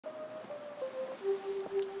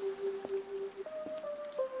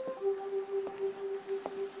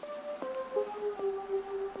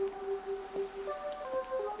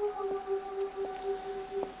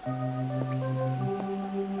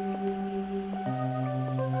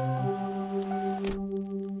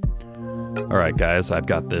All right, guys, I've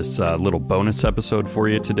got this little bonus episode for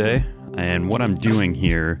you today. And what I'm doing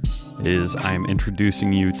here is I'm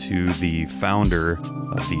introducing you to the founder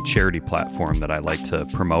of the charity platform that I like to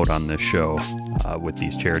promote on this show with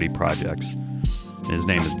these charity projects. His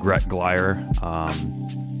name is Gret Glyer.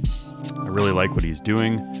 I really like what he's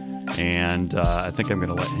doing, and I think I'm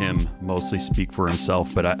going to let him mostly speak for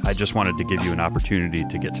himself, but I just wanted to give you an opportunity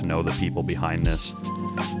to get to know the people behind this.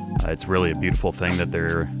 It's really a beautiful thing that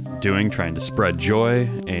they're doing, trying to spread joy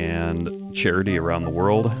and charity around the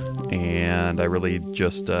world, and I really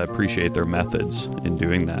just appreciate their methods in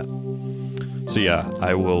doing that. So yeah,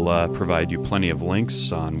 I will provide you plenty of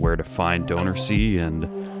links on where to find DonorSee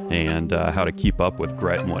and how to keep up with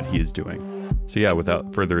Gret and what he is doing. So yeah,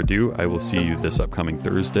 without further ado, I will see you this upcoming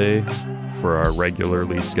Thursday for our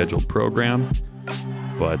regularly scheduled program.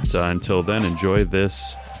 But until then, enjoy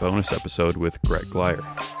this bonus episode with Gret Glyer.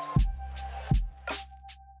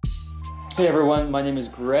 Hey everyone, my name is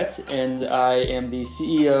Gret, and I am the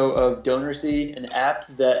CEO of DonorSee, an app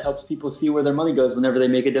that helps people see where their money goes whenever they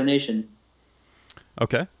make a donation.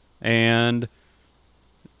 Okay. And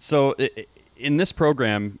so in this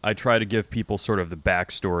program, I try to give people sort of the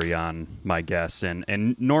backstory on my guests,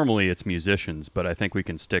 and normally it's musicians, but I think we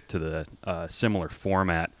can stick to the similar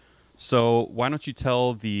format. So why don't you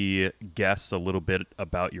tell the guests a little bit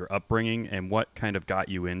about your upbringing and what kind of got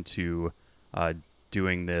you into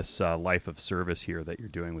doing this life of service here that you're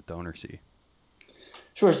doing with DonorSee?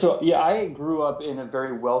 Sure. So yeah, I grew up in a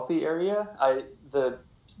very wealthy area. The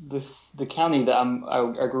county that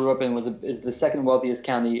I grew up in is the second wealthiest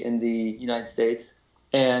county in the United States,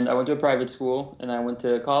 and I went to a private school, and I went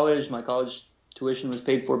to college. My college tuition was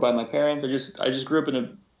paid for by my parents. I just grew up in a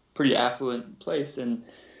pretty affluent place, and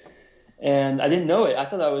I didn't know it. I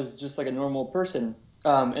thought I was just like a normal person.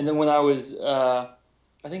 And then when I was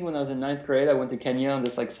I think when I was in ninth grade, I went to Kenya on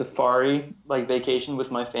this like safari like vacation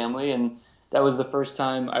with my family, and that was the first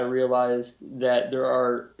time I realized that there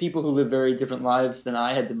are people who live very different lives than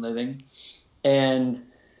I had been living, and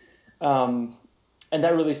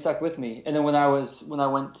that really stuck with me. And then when I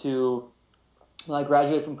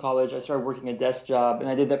graduated from college, I started working a desk job, and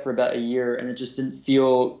I did that for about a year, and it just didn't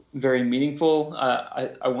feel very meaningful.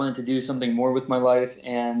 I wanted to do something more with my life,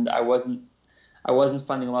 and I wasn't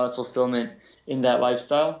finding a lot of fulfillment in that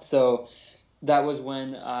lifestyle. So that was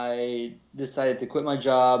when I decided to quit my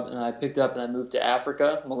job, and I picked up and I moved to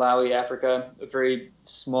Africa, Malawi, Africa, a very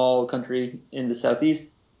small country in the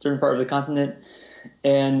southeastern part of the continent.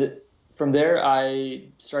 And from there, I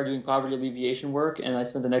started doing poverty alleviation work, and I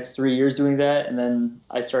spent the next 3 years doing that. And then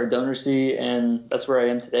I started DonorSee, and that's where I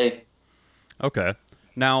am today. Okay.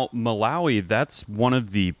 Now, Malawi, that's one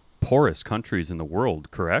of the poorest countries in the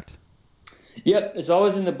world, correct? Yep, it's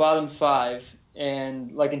always in the bottom 5,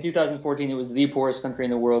 and like in 2014, it was the poorest country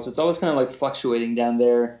in the world, so it's always kind of like fluctuating down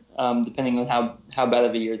there, depending on how bad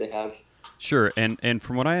of a year they have. Sure, and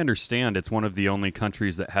from what I understand, it's one of the only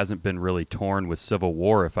countries that hasn't been really torn with civil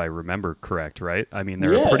war, if I remember correct, right? I mean,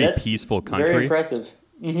 they're a pretty peaceful country. Very impressive.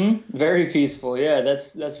 Mm-hmm. Very peaceful. Yeah,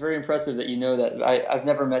 that's very impressive that you know that. I've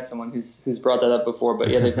never met someone who's brought that up before, but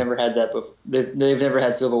yeah, they've never had that before. They've never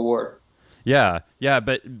had civil war. Yeah,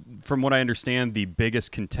 but from what I understand, the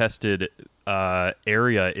biggest contested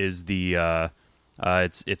area is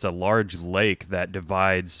it's a large lake that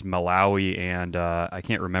divides Malawi and I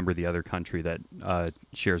can't remember the other country that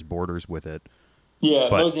shares borders with it. Yeah,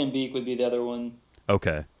 but Mozambique would be the other one.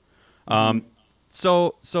 Okay.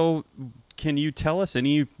 So can you tell us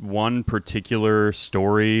any one particular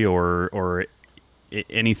story or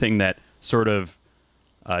anything that sort of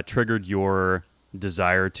triggered your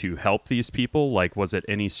desire to help these people? Like, was it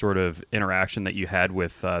any sort of interaction that you had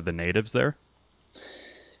with the natives there?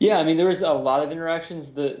 Yeah, I mean, there was a lot of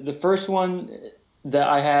interactions. The first one that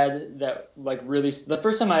I had that like really, the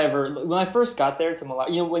first time when I first got there to Malawi,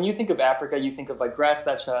 you know, when you think of Africa, you think of like grass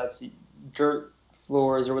thatched huts, dirt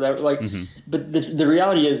floors or whatever, like, but the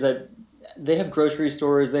reality is that they have grocery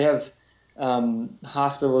stores, they have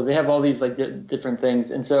hospitals, they have all these like different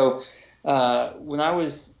things. And so when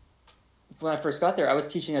I first got there, I was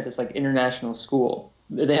teaching at this like international school.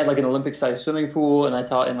 They had like an Olympic-sized swimming pool, and I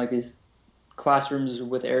taught in like these classrooms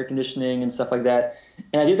with air conditioning and stuff like that.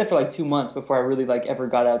 And I did that for like 2 months before I really like ever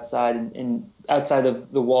got outside and outside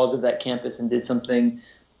of the walls of that campus and did something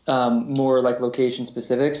more like location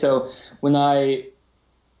specific. So when I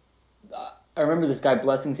remember this guy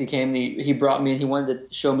Blessings, he came, he brought me and he wanted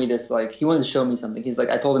to show me something. He's like,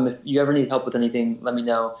 I told him, if you ever need help with anything, let me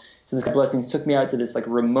know. So this guy Blessings took me out to this like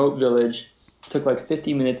remote village, took like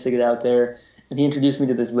 50 minutes to get out there. And he introduced me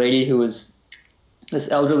to this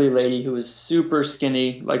elderly lady who was super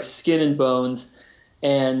skinny, like skin and bones.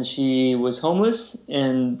 and she was homeless,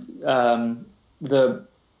 and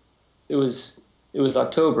it was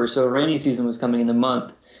October, so rainy season was coming in a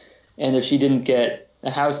month, and if she didn't get a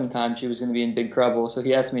house in time, she was going to be in big trouble. So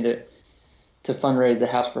he asked me to fundraise a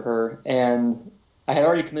house for her, and I had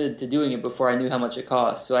already committed to doing it before I knew how much it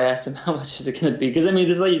cost. So I asked him, how much is it going to be? Because, I mean,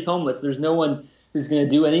 this lady's homeless. There's no one who's going to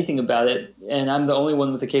do anything about it, and I'm the only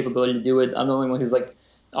one with the capability to do it. I'm the only one who's, like,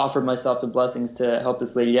 offered myself the blessings to help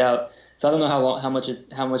this lady out. So I don't know how much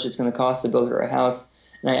it's going to cost to build her a house.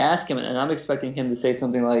 And I asked him, and I'm expecting him to say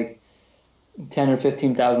something like $10,000 or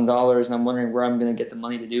 $15,000, and I'm wondering where I'm going to get the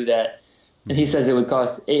money to do that. And he says it would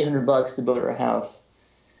cost $800 to build her a house.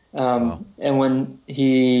 Wow. And when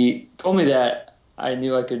he told me that, I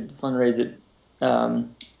knew I could fundraise it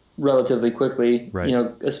relatively quickly. Right. You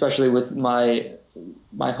know, especially with my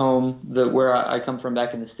home, where I come from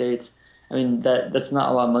back in the States. I mean, that's not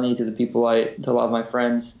a lot of money to to a lot of my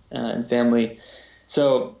friends and family.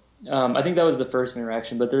 So I think that was the first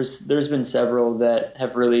interaction. But there's been several that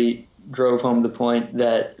have really drove home the point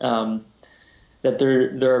that that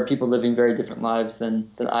there are people living very different lives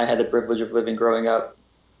than I had the privilege of living growing up.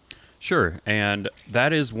 Sure, and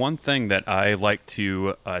that is one thing that I like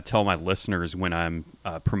to tell my listeners when I'm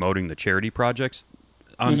promoting the charity projects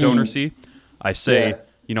on DonorSee. I say,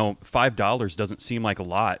 you know, $5 doesn't seem like a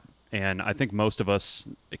lot, and I think most of us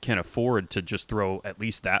can afford to just throw at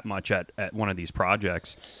least that much at one of these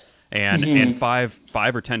projects. And and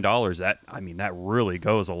 $5 or $10, that really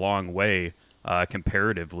goes a long way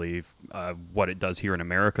comparatively, what it does here in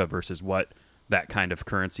America versus what that kind of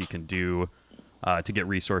currency can do to get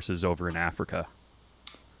resources over in Africa.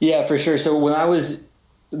 Yeah, for sure. So when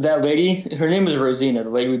that lady, her name was Rosina, the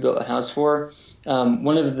lady we built a house for.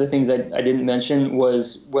 One of the things I didn't mention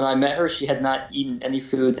was when I met her, she had not eaten any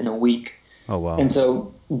food in a week. Oh, wow. And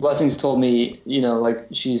so Blessings told me, you know, like,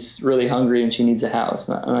 she's really hungry and she needs a house.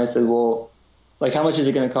 And I said, well, like, how much is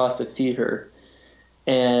it going to cost to feed her?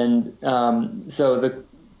 And so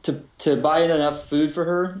to buy enough food for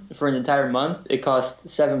her for an entire month, it cost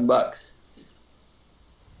 $7.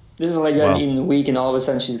 This is like Wow. eating a week, and all of a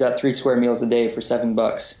sudden she's got 3 square meals a day for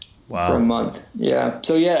 $7 Wow. for a month. Yeah.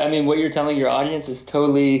 So yeah, I mean, what you're telling your audience is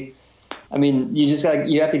totally. I mean, you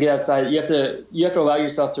have to get outside. You have to allow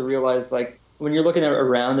yourself to realize, like, when you're looking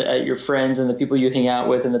around at your friends and the people you hang out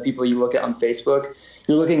with and the people you look at on Facebook,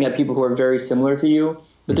 you're looking at people who are very similar to you.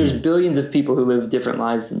 But there's billions of people who live different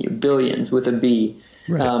lives than you. Billions with a B.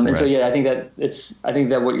 Right, and so yeah, I think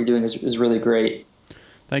that what you're doing is really great.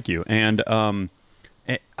 Thank you. And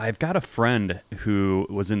I've got a friend who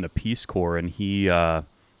was in the Peace Corps, and he, I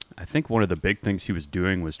think one of the big things he was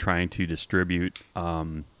doing was trying to distribute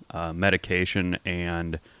medication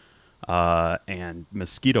and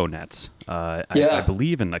mosquito nets. I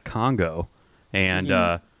believe in the Congo,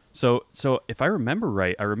 and so if I remember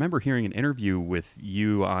right, I remember hearing an interview with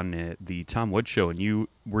you on the Tom Woods show, and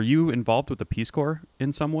were you involved with the Peace Corps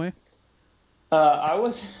in some way? I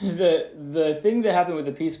was. The thing that happened with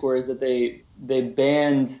the Peace Corps is that they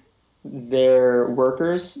banned their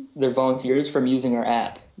workers, their volunteers, from using our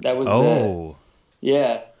app. That was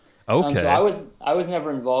yeah. Okay. So I was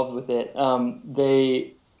never involved with it.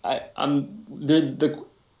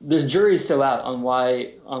 There's jury's still out on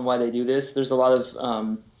why they do this. There's a lot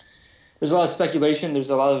of speculation. There's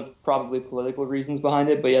a lot of probably political reasons behind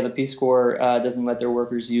it. But yeah, the Peace Corps doesn't let their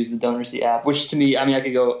workers use the DonorSee app, which to me, I mean, I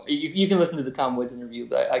could go. You can listen to the Tom Woods interview,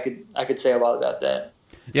 but I could say a lot about that.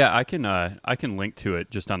 Yeah, I can link to it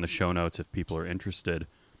just on the show notes if people are interested.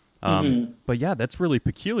 But yeah, that's really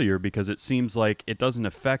peculiar because it seems like it doesn't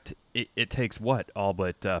affect. It takes all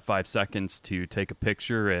but 5 seconds to take a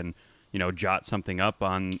picture and jot something up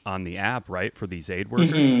on the app, right, for these aid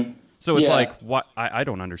workers. So it's like, what? I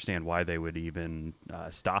don't understand why they would even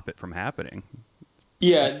stop it from happening.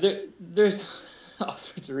 Yeah, there's all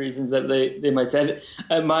sorts of reasons that they might say.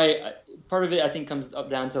 Part of it, I think, comes up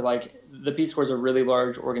down to, like, the Peace Corps is a really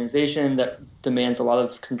large organization that demands a lot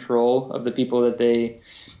of control of the people that they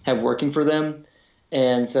have working for them.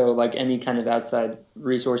 And so, like, any kind of outside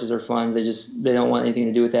resources or funds, they don't want anything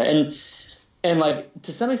to do with that. And like,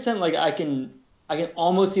 to some extent, like, I can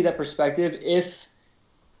almost see that perspective if,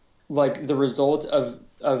 like, the result of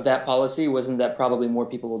that policy wasn't that probably more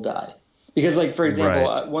people will die. Because, like, for example,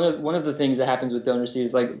 Right. one of the things that happens with DonorSee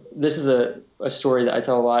is, like, this is a story that I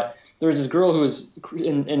tell a lot. There was this girl who was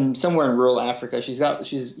in somewhere in rural Africa.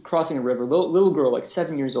 She's crossing a river, little girl, like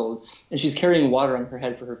 7 years old, and she's carrying water on her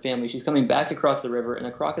head for her family. She's coming back across the river, and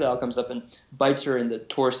a crocodile comes up and bites her in the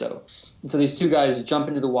torso. And so these two guys jump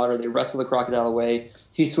into the water. They wrestle the crocodile away.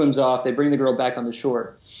 He swims off. They bring the girl back on the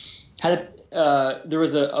shore. There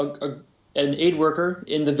was a an aid worker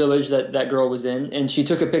in the village that girl was in, and she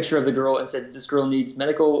took a picture of the girl and said, "This girl needs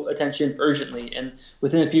medical attention urgently." And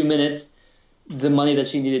within a few minutes, the money that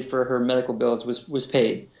she needed for her medical bills was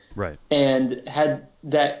paid. Right. And had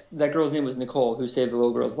that girl's name was Nicole, who saved the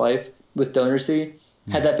little girl's life with DonorSee.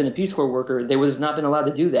 Had that been a Peace Corps worker, they would have not been allowed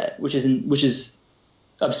to do that, which is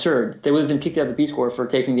absurd. They would have been kicked out of the Peace Corps for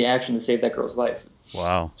taking the action to save that girl's life.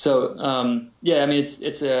 Wow. So yeah, I mean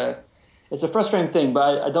it's a frustrating thing,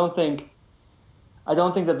 but I don't think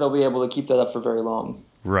that they'll be able to keep that up for very long.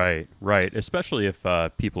 Right, right. Especially if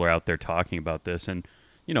people are out there talking about this. And,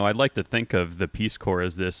 you know, I'd like to think of the Peace Corps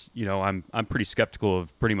as this, you know, I'm pretty skeptical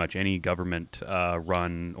of pretty much any government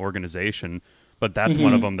run organization, but that's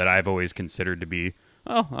one of them that I've always considered to be,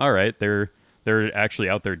 oh, all right, they're actually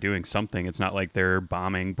out there doing something. It's not like they're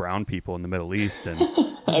bombing brown people in the Middle East and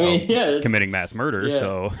committing mass murder. Yeah.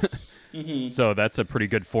 So so that's a pretty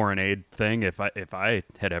good foreign aid thing if I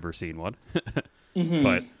had ever seen one.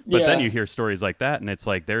 But then you hear stories like that, and it's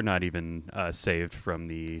like they're not even saved from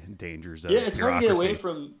the dangers of it's bureaucracy. hard to get away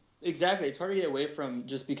from it's hard to get away from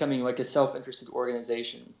just becoming like a self-interested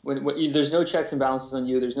organization. When there's no checks and balances on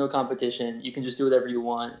you, there's no competition. You can just do whatever you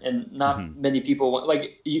want, and not many people want.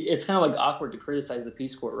 Like it's kind of like awkward to criticize the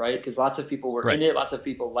Peace Corps, right? Because lots of people were in it, lots of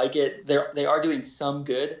people like it. They are doing some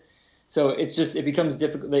good, so it becomes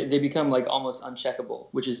difficult. They become like almost uncheckable,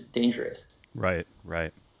 which is dangerous. Right.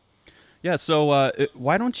 Yeah, so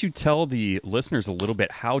why don't you tell the listeners a little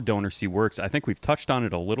bit how DonorSee works? I think we've touched on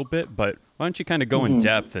it a little bit, but why don't you kind of go in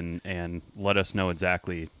depth and let us know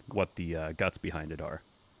exactly what the guts behind it are?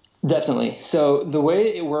 Definitely. So the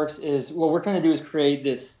way it works is what we're trying to do is create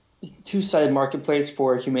this two-sided marketplace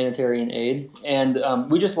for humanitarian aid, and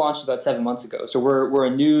we just launched about 7 months ago. So we're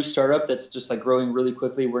a new startup that's just like growing really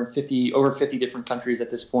quickly. We're in over 50 different countries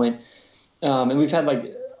at this point, and we've had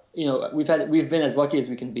like. You know, we've been as lucky as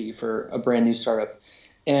we can be for a brand new startup.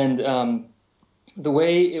 And the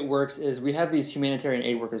way it works is we have these humanitarian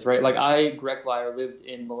aid workers, right? Like Gret Glyer, lived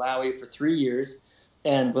in Malawi for 3 years.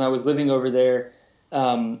 And when I was living over there,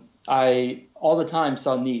 I all the time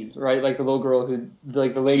saw needs, right? Like the little girl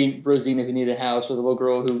the lady Rosina who needed a house, or the little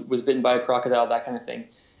girl who was bitten by a crocodile, that kind of thing.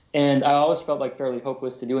 And I always felt like fairly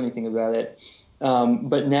hopeless to do anything about it.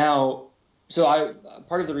 But now,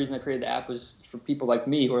 part of the reason I created the app was for people like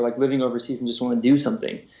me who are like living overseas and just want to do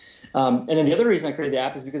something. And then the other reason I created the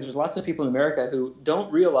app is because there's lots of people in America who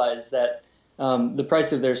don't realize that the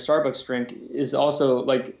price of their Starbucks drink is also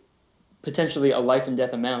like potentially a life and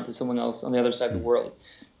death amount to someone else on the other side of the world.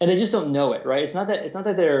 And they just don't know it, right? It's not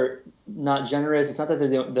that they're not generous. It's not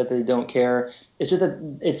that they don't care. It's just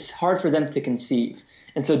that it's hard for them to conceive.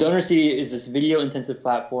 And so DonorSee is this video intensive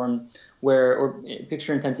platform or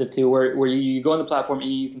picture intensive too, where you go on the platform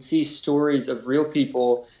and you can see stories of real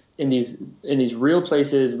people in these real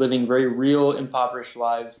places living very real impoverished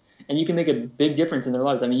lives, and you can make a big difference in their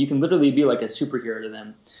lives. I mean, you can literally be like a superhero to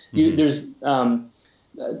them. There's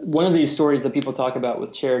one of these stories that people talk about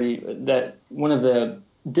with charity, that one of the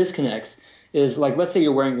disconnects is, like, let's say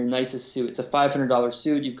you're wearing your nicest suit. It's a $500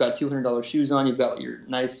 suit. You've got $200 shoes on. You've got your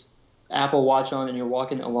nice Apple Watch on, and you're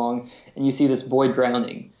walking along, and you see this boy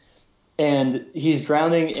drowning. And he's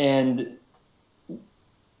drowning, and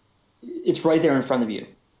it's right there in front of you.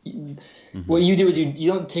 What you do is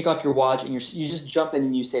you don't take off your watch, and you just jump in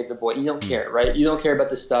and you save the boy. You don't care, right? You don't care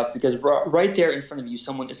about this stuff, because right there in front of you,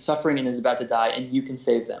 someone is suffering and is about to die, and you can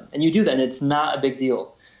save them. And you do that, and it's not a big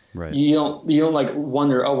deal. Right. You don't like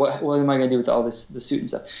wonder, oh, what am I going to do with all the suit and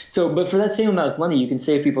stuff? So, but for that same amount of money, you can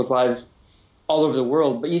save people's lives all over the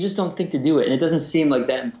world, but you just don't think to do it, and it doesn't seem like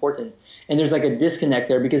that important. And there's like a disconnect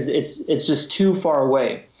there because it's just too far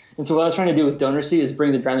away. And so what I was trying to do with DonorSee is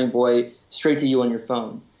bring the drowning boy straight to you on your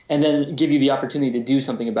phone, and then give you the opportunity to do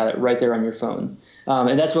something about it right there on your phone.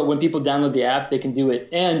 And that's what, when people download the app, they can do it.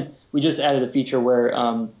 And we just added a feature where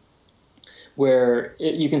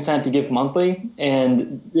you can sign up to give monthly.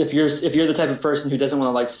 And if you're the type of person who doesn't want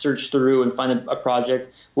to like search through and find a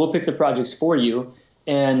project, we'll pick the projects for you.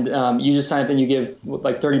 And you just sign up and you give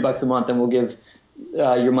like $30 a month, and we'll give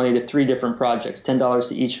your money to 3 different projects, $10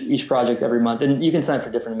 to each project every month. And you can sign up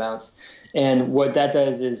for different amounts. And what that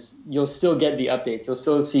does is you'll still get the updates. You'll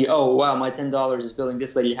still see, oh, wow, my $10 is building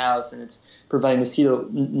this lady house, and it's providing mosquito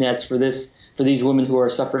nets for these women who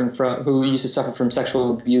used to suffer from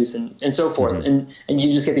sexual abuse and so forth. And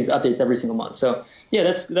you just get these updates every single month. So yeah,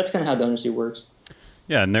 that's kind of how DonorSee works.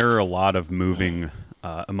 Yeah, and there are a lot of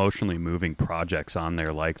emotionally moving projects on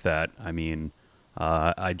there like that. I mean,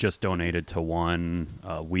 I just donated to one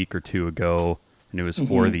a week or two ago, and it was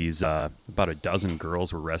for these about a dozen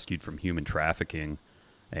girls were rescued from human trafficking,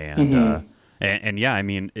 and And yeah, I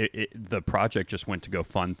mean, the project just went to go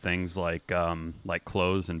fund things like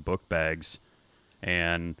clothes and book bags,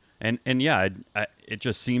 and yeah, it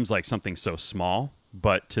just seems like something so small,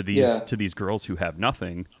 but to these girls who have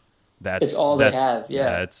nothing, it's all they have.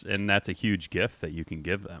 Yeah, that's a huge gift that you can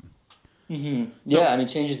give them. Mm-hmm. Yeah, I mean,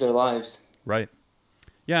 it changes their lives. Right.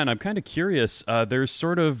 Yeah, and I'm kind of curious. There's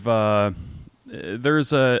sort of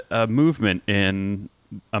there's a movement in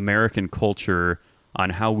American culture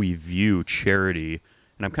on how we view charity,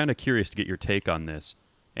 and I'm kind of curious to get your take on this.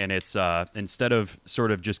 And it's instead of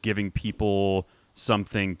sort of just giving people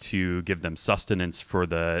something to give them sustenance for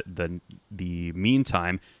the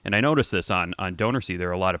meantime, and I notice this on DonorSee, there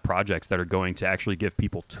are a lot of projects that are going to actually give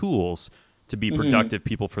people tools to be productive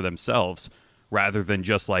people for themselves, rather than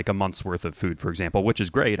just like a month's worth of food, for example, which is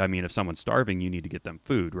great. I mean, if someone's starving, you need to get them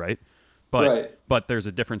food, right? But there's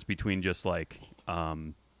a difference between just like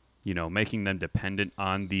making them dependent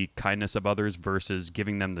on the kindness of others versus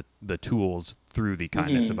giving them the tools through the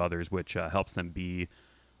kindness of others, which helps them be,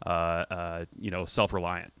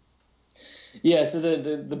 self-reliant. Yeah. So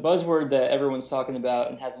the buzzword that everyone's talking about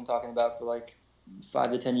and has been talking about for like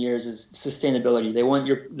 5 to 10 years is sustainability. They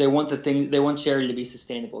want charity to be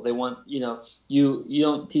sustainable. They want, you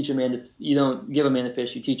don't teach a man you don't give a man a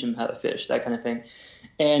fish, you teach him how to fish, that kind of thing.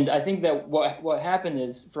 And I think that what happened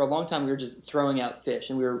is for a long time we were just throwing out fish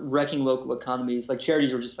and we were wrecking local economies. Like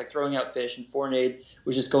charities were just like throwing out fish, and foreign aid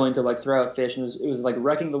was just going to like throw out fish, and it was like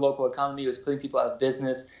wrecking the local economy. It was putting people out of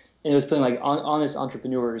business, and it was putting like honest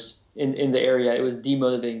entrepreneurs in the area. It was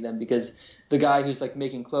demotivating them because the guy who's like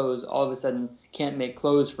making clothes all of a sudden can't make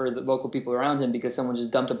clothes for the local people around him because someone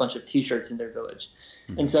just dumped a bunch of T-shirts in their village.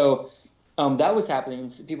 And so that was happening,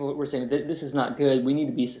 and people were saying that this is not good. We need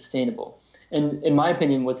to be sustainable. And in my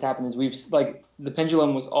opinion, what's happened is the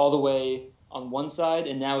pendulum was all the way on one side,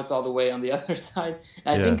 and now it's all the way on the other side.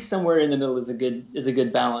 And I think somewhere in the middle is a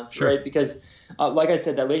good balance, right? Because like I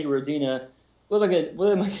said, that lady Rosina, what am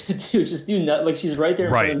I gonna do? Just do nothing. Like, she's right there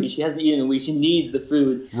in front of me. She hasn't eaten in a week. She needs the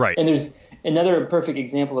food. Right. And there's another perfect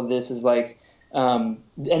example of this is like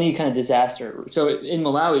any kind of disaster. So in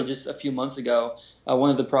Malawi, just a few months ago, one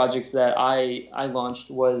of the projects that I launched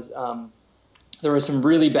was there was some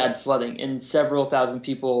really bad flooding, and several thousand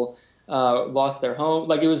people lost their home.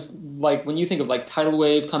 Like, it was like when you think of like tidal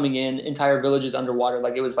wave coming in, entire villages underwater.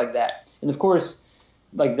 Like, it was like that. And of course,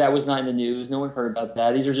 like, that was not in the news. No one heard about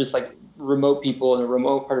that. These are just like remote people in a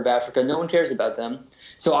remote part of Africa. No one cares about them.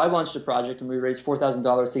 So I launched a project, and we raised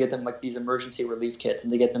 $4,000 to get them like these emergency relief kits,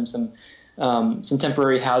 and to get them some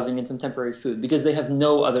temporary housing and some temporary food, because they have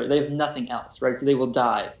nothing else, right? So they will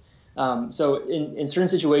die. So in certain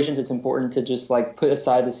situations, it's important to just like put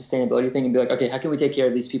aside the sustainability thing and be like, okay, how can we take care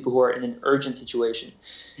of these people who are in an urgent situation?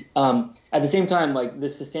 At the same time, like, the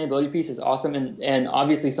sustainability piece is awesome, and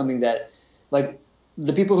obviously something that, like,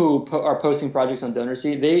 the people who are posting projects on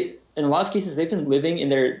DonorSee, in a lot of cases, they've been living in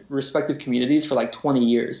their respective communities for like 20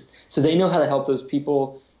 years. So they know how to help those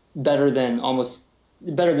people better than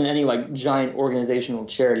any like giant organizational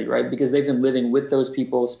charity, right? Because they've been living with those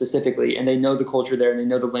people specifically, and they know the culture there, and they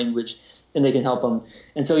know the language, and they can help them.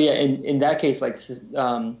 And so, yeah, in that case, like,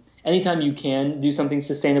 anytime you can do something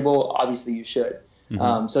sustainable, obviously you should.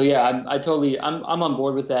 So yeah, I'm on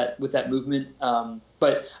board with that movement.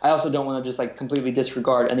 But I also don't want to just like completely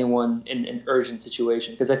disregard anyone in an urgent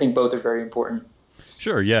situation, because I think both are very important.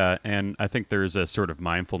 Sure, yeah, and I think there's a sort of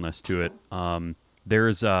mindfulness to it.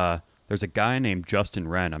 There's a guy named Justin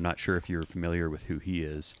Wren. I'm not sure if you're familiar with who he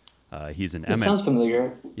is. He's an sounds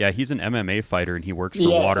familiar. Yeah, he's an MMA fighter, and he works for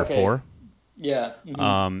Water 4. Yeah.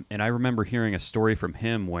 And I remember hearing a story from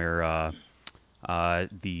him where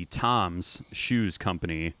the Tom's Shoes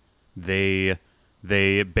Company, they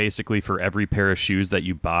basically, for every pair of shoes that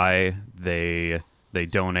you buy, they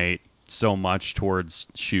donate so much towards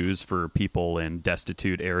shoes for people in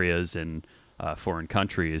destitute areas in foreign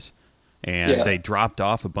countries. And they dropped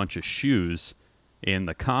off a bunch of shoes in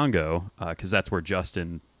the Congo, because that's where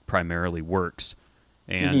Justin primarily works.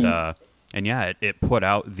 And it put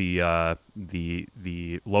out the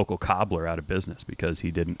local cobbler out of business because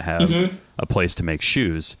he didn't have a place to make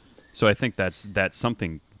shoes. So I think that's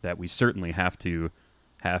something that we certainly have to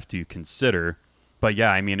consider. But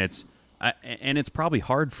yeah, I mean, it's probably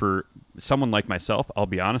hard for someone like myself. I'll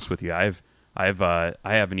be honest with you. I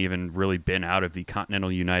haven't even really been out of the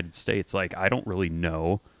continental United States. Like, I don't really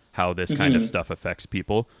know how this kind of stuff affects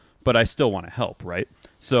people, but I still want to help, right?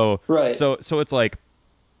 So it's like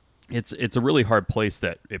it's a really hard place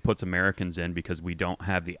that it puts Americans in, because we don't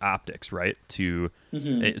have the optics, right?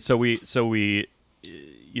 So we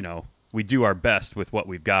we do our best with what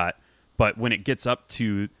we've got, but when it gets up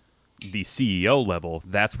to the CEO level,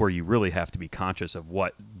 that's where you really have to be conscious of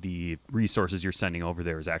what the resources you're sending over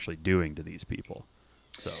there is actually doing to these people.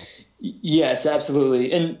 So yes,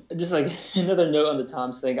 absolutely. And just like another note on the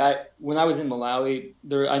Tom's thing, when I was in Malawi,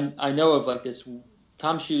 I know of like this.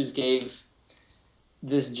 Tom Shoes gave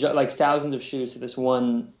this like thousands of shoes to this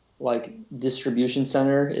one like distribution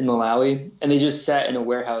center in Malawi, and they just sat in a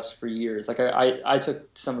warehouse for years. Like I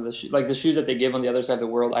took some of the shoes, like the shoes that they give on the other side of the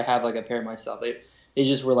world. I have like a pair myself. They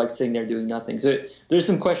just were like sitting there doing nothing. So there's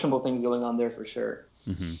some questionable things going on there for sure.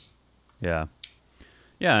 Mm-hmm.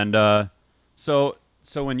 Yeah. And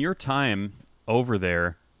so in your time over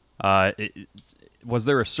there, was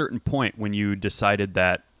there a certain point when you decided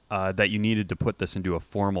that that you needed to put this into a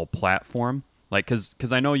formal platform? Like,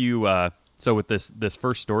 because I know you. So with this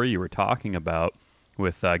first story you were talking about,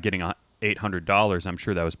 with getting $800, I'm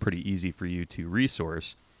sure that was pretty easy for you to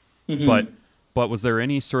resource. Mm-hmm. But was there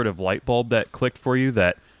any sort of light bulb that clicked for you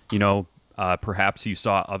that, perhaps you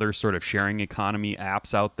saw other sort of sharing economy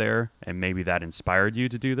apps out there, and maybe that inspired you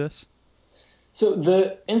to do this? So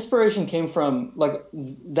the inspiration came from like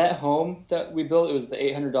that home that we built. It was the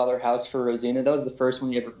 $800 house for Rosina. That was the first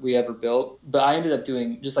one we ever built. But I ended up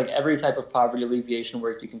doing just like every type of poverty alleviation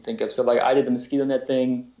work you can think of. So like I did the mosquito net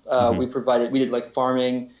thing. Mm-hmm. We did like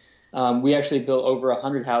farming. We actually built over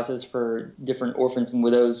 100 houses for different orphans and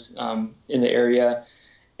widows in the area.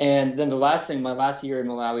 And then the last thing, my last year in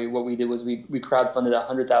Malawi, what we did was we crowdfunded a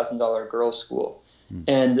 $100,000 girls' school,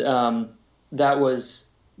 and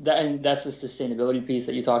that's the sustainability piece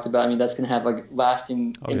that you talked about. I mean, that's going to have like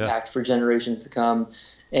lasting impact for generations to come,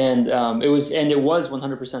 and it was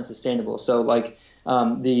 100% sustainable. So like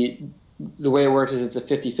the way it works is it's a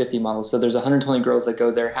 50-50 model. So there's 120 girls that go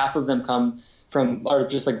there. Half of them are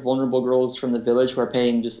just like vulnerable girls from the village who are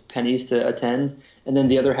paying just pennies to attend. And then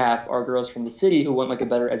the other half are girls from the city who want like a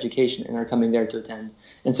better education and are coming there to attend.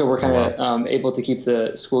 And so we're kind of able to keep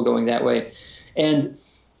the school going that way. And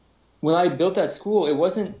when I built that school, it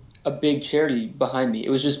wasn't a big charity behind me. It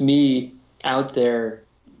was just me out there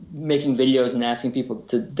making videos and asking people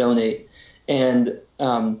to donate. And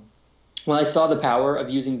when I saw the power of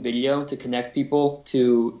using video to connect people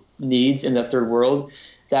to needs in the third world,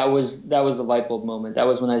 that was the light bulb moment. That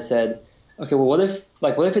was when I said, okay, well, what if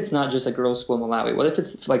it's not just a girls' school in Malawi? What if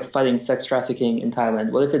it's like fighting sex trafficking in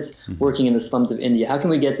Thailand? What if it's working in the slums of India? How can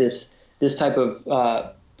we get this type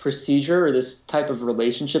of procedure or this type of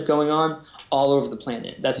relationship going on all over the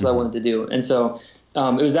planet? That's what I wanted to do. And so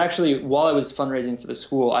it was actually while I was fundraising for the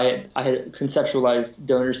school, I had conceptualized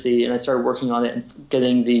DonorSee, and I started working on it and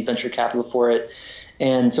getting the venture capital for it.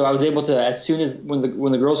 And so I was able to, as soon as when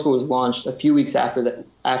the girls' school was launched, a few weeks after that,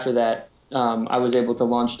 I was able to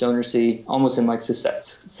launch DonorSee almost in like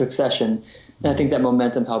succession. And I think that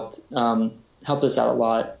momentum helped us out a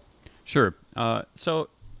lot. Sure. So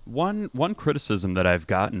one criticism that I've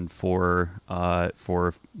gotten for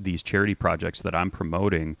these charity projects that I'm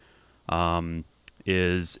promoting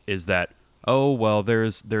is that, oh well,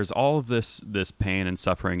 there's all of this pain and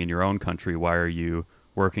suffering in your own country. Why are you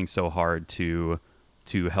working so hard to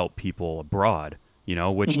help people abroad?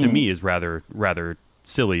 Which to me is rather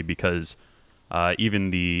silly, because even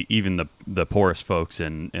the poorest folks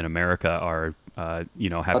in America are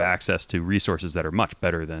have access to resources that are much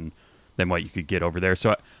better than what you could get over there.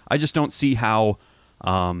 So I just don't see how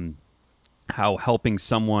helping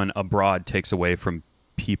someone abroad takes away from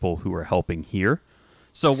people who are helping here.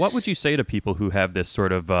 So what would you say to people who have this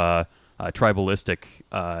sort of tribalistic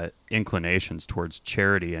inclinations towards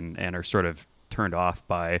charity and are sort of turned off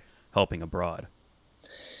by helping abroad?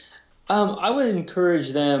 I would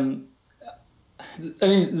encourage them. I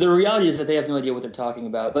mean, the reality is that they have no idea what they're talking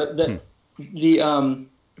about. But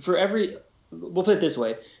we'll put it this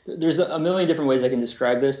way. There's a million different ways I can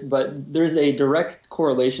describe this, but there's a direct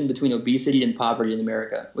correlation between obesity and poverty in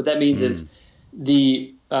America. What that means is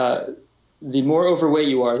the more overweight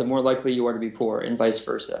you are, the more likely you are to be poor, and vice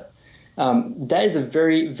versa. That is a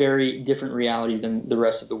very, very different reality than the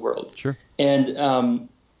rest of the world. Sure. And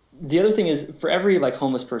the other thing is, for every like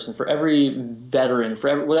homeless person, for every veteran,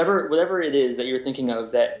 for whatever it is that you're thinking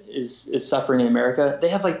of that is suffering in America, they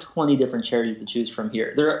have like 20 different charities to choose from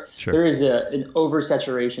here. There is an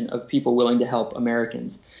oversaturation of people willing to help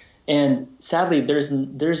Americans, and sadly, there's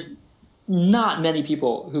not many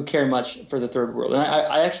people who care much for the third world. And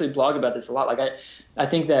I actually blog about this a lot. Like I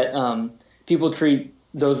think that people treat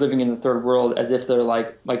those living in the third world as if they're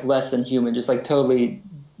like less than human, just like totally.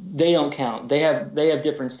 They don't count. They have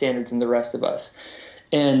different standards than the rest of us,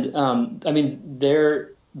 and I mean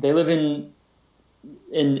they live in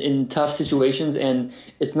tough situations, and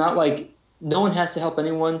it's not like no one has to help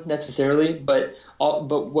anyone necessarily, but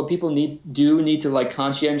what people need to like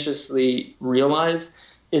conscientiously realize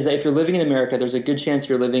is that if you're living in America, there's a good chance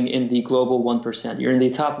you're living in the global 1%. You're in the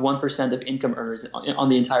top 1% of income earners on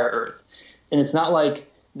the entire earth. And it's not like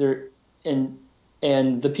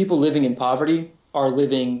and the people living in poverty are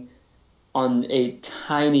living on a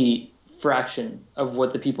tiny fraction of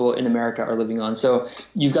what the people in America are living on. So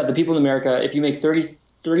you've got the people in America, if you make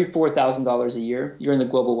 $34,000 a year, you're in the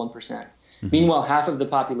global 1%. Mm-hmm. Meanwhile, half of the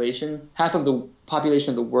population of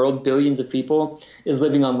the world, billions of people, is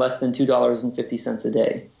living on less than $2.50 a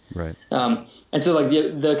day. Right. And so like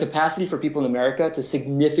the capacity for people in America to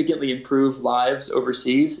significantly improve lives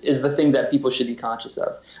overseas is the thing that people should be conscious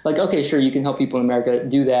of. Like, okay, sure, you can help people in America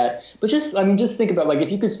do that. But just think about, like,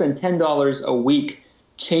 if you could spend $10 a week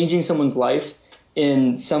changing someone's life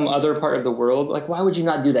in some other part of the world, like, why would you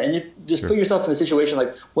not do that? And just put yourself in the situation,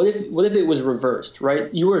 like, what if it was reversed,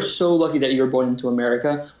 right? You were so lucky that you were born into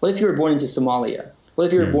America. What if you were born into Somalia? What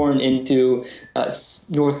if you were born into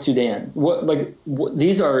North Sudan?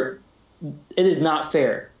 It is not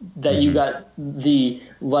fair that you got the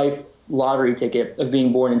life lottery ticket of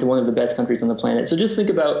being born into one of the best countries on the planet. So just think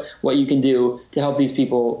about what you can do to help these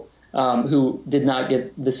people who did not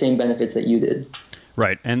get the same benefits that you did.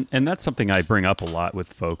 Right, and that's something I bring up a lot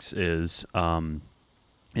with folks is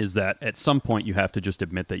that at some point you have to just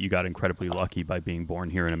admit that you got incredibly lucky by being born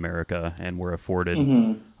here in America and were afforded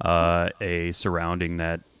a surrounding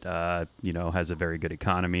that has a very good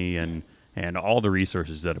economy and all the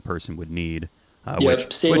resources that a person would need.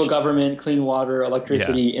 Stable government, clean water,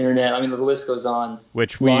 electricity, internet. I mean, the list goes on.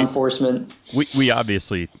 Law enforcement. We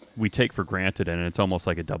obviously take for granted, and it's almost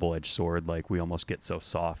like a double-edged sword. Like, we almost get so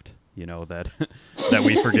soft, that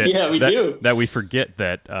we forget. Yeah, we do. That we forget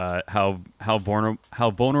that how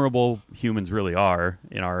vulnerable humans really are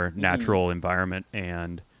in our natural environment,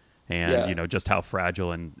 and just how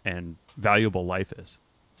fragile and valuable life is.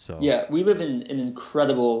 So yeah, we live in an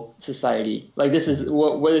incredible society. Like, this is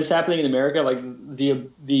what is happening in America. Like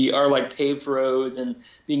our like paved roads and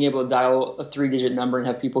being able to dial a 3-digit number and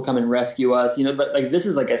have people come and rescue us. But like, this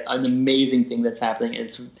is like an amazing thing that's happening.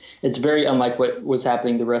 It's very unlike what was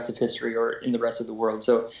happening the rest of history or in the rest of the world.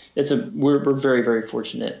 So we're very, very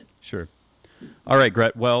fortunate. Sure. All right,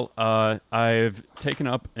 Gret. Well, I've taken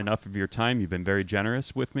up enough of your time. You've been very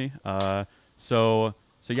generous with me. So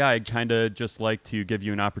yeah, I'd kind of just like to give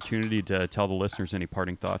you an opportunity to tell the listeners any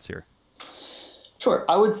parting thoughts here. Sure.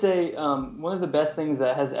 I would say one of the best things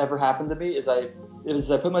that has ever happened to me is I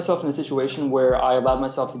put myself in a situation where I allowed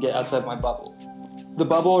myself to get outside my bubble. The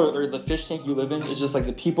bubble or the fish tank you live in is just like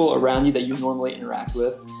the people around you that you normally interact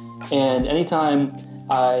with. And anytime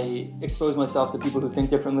I expose myself to people who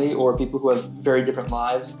think differently or people who have very different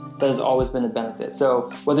lives, that has always been a benefit.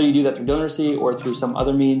 So whether you do that through DonorSee or through some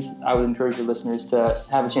other means, I would encourage your listeners to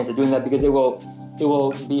have a chance at doing that, because it will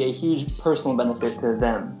be a huge personal benefit to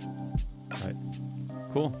them. All right.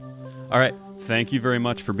 Cool. All right. Thank you very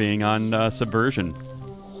much for being on Subversion.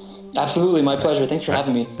 Absolutely. My pleasure. Thanks for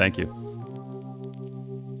having me. Thank you.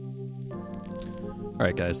 All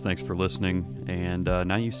right, guys, thanks for listening. And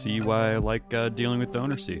now you see why I like dealing with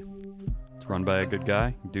DonorSee. It's run by a good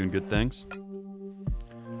guy, doing good things.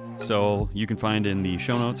 So you can find in the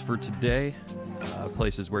show notes for today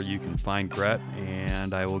places where you can find Gret,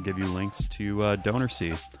 and I will give you links to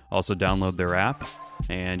DonorSee. Also download their app,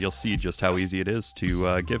 and you'll see just how easy it is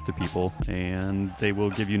to give to people, and they will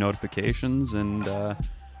give you notifications and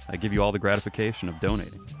give you all the gratification of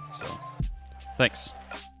donating. So thanks.